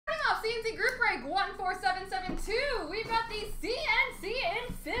CNC group break 14772. We've got the CNC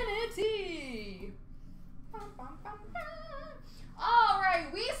Infinity. All right,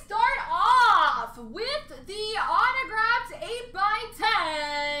 we start off with the autographed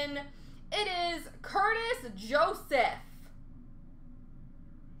 8x10. It is Curtis Joseph.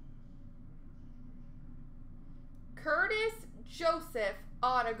 Curtis Joseph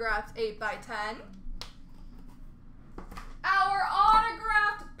autographed 8x10. Our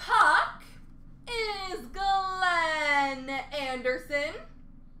autographed puck is Glenn Anderson.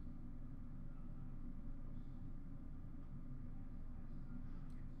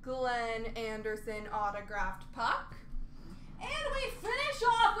 Glenn Anderson autographed puck. And we finish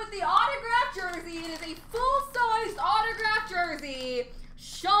off with the autographed jersey. It is a full-sized autographed jersey.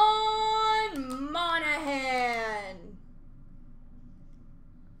 Sean Monahan.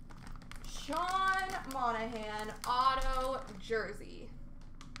 Sean Monahan auto jersey.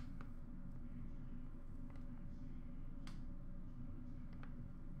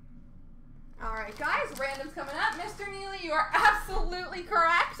 All right, guys, random's coming up. Mr. Neely, you are absolutely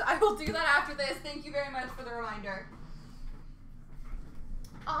correct. I will do that after this. Thank you very much for the reminder.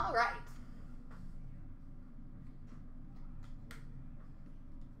 All right.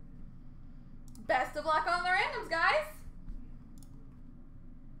 Best of luck on the randoms, guys.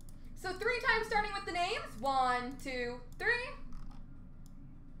 So 3 times starting with the names. 1, 2, 3.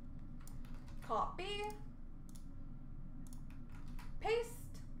 Copy. Paste.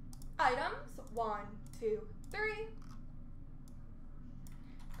 Items. 1, 2, 3.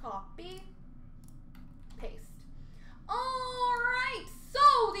 Copy. Paste. All right.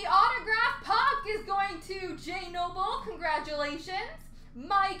 So the autograph puck is going to Jay Noble. Congratulations.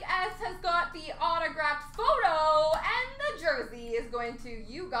 Mike S. has got the autographed photo, and the jersey is going to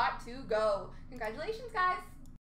You Got to Go. Congratulations, guys.